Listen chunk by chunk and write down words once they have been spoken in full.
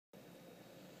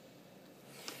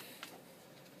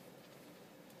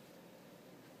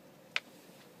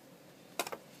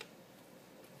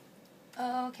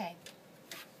Okay.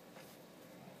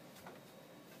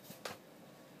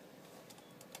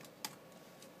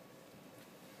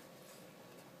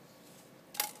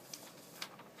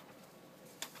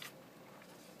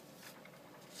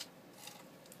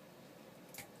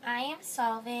 I am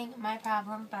solving my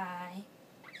problem by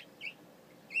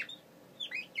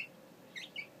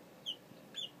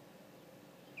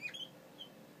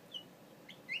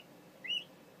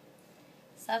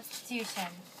substitution.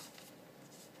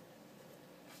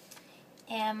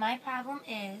 And my problem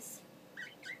is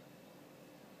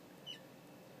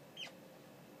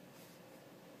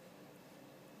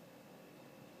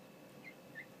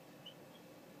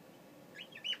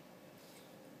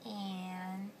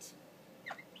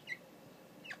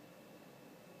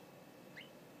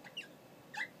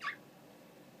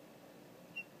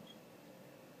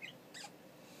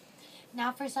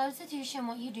now for substitution,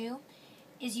 what you do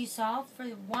is you solve for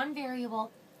one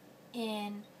variable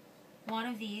in one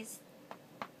of these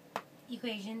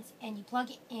equations and you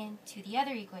plug it into the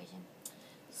other equation.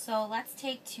 So let's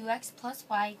take 2x plus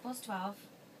y equals 12.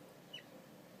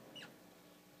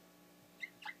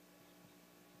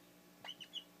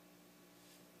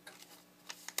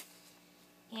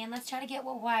 And let's try to get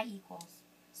what y equals.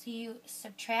 So you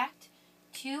subtract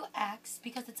 2x,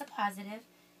 because it's a positive,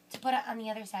 to put it on the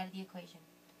other side of the equation.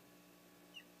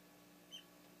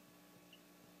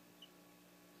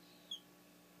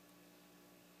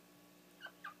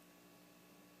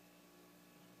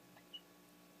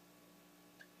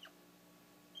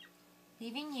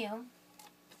 Leaving you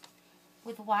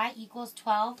with y equals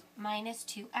 12 minus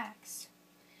 2x.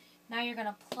 Now you're going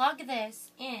to plug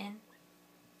this in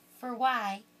for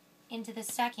y into the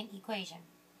second equation.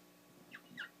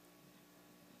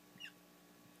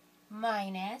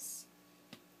 Minus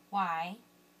y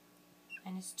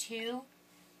minus 2,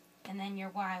 and then your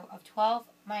y of 12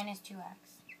 minus 2x.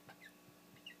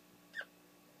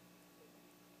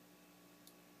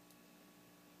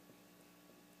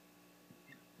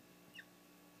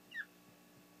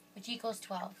 Which equals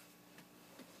 12.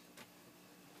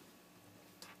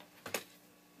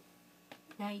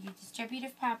 Now you do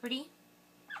distributive property.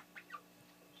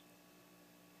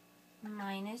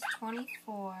 Minus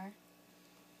 24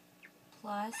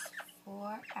 plus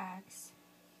 4x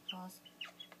equals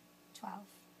 12.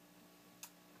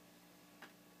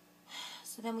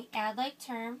 So then we add like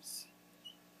terms.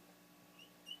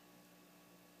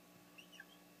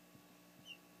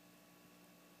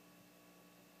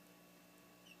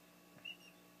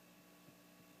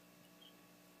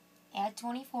 Add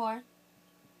 24.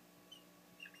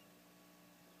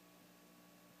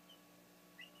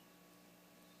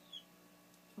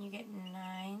 And you get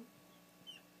 9x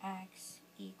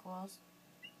equals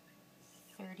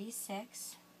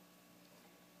 36.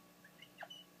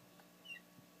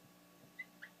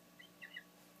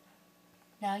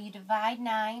 Now you divide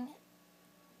 9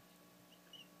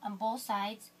 on both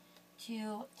sides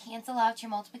to cancel out your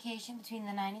multiplication between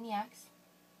the 9 and the x.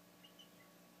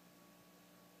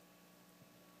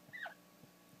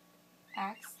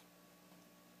 X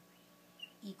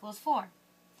equals 4.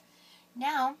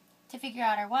 Now, to figure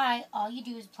out our y, all you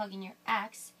do is plug in your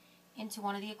x into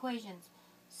one of the equations.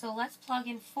 So let's plug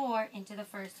in 4 into the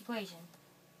first equation.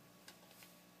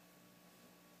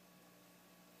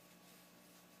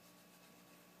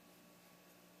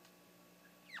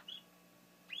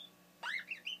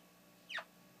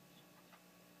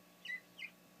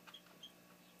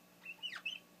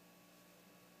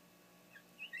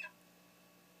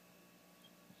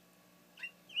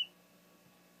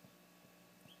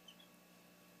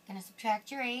 Going to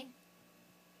subtract your 8.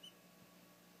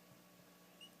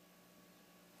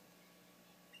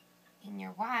 And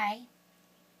your y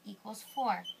equals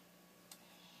 4.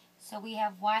 So we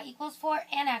have y equals 4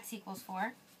 and x equals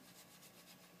 4.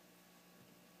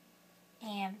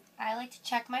 And I like to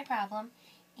check my problem.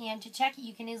 And to check it,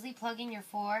 you can easily plug in your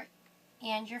 4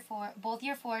 and your 4, both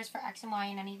your 4's for x and y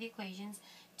in any of the equations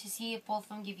to see if both of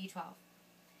them give you 12.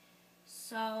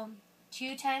 So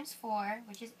 2 times 4,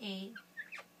 which is 8,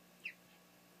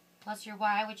 plus your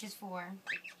y, which is 4,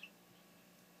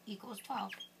 equals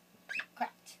 12.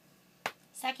 Correct.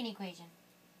 Second equation.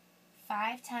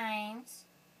 5 times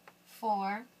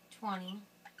 4, 20,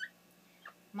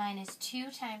 minus 2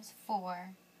 times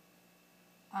 4,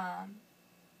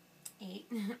 8,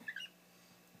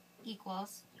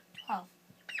 equals 12.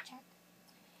 Check.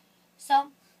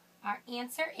 So, our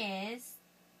answer is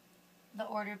the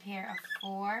ordered pair of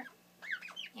 4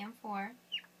 and 4.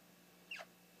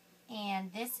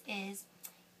 And this is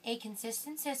a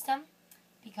consistent system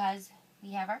because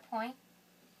we have our point,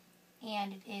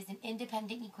 and it is an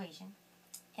independent equation.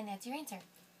 And that's your answer.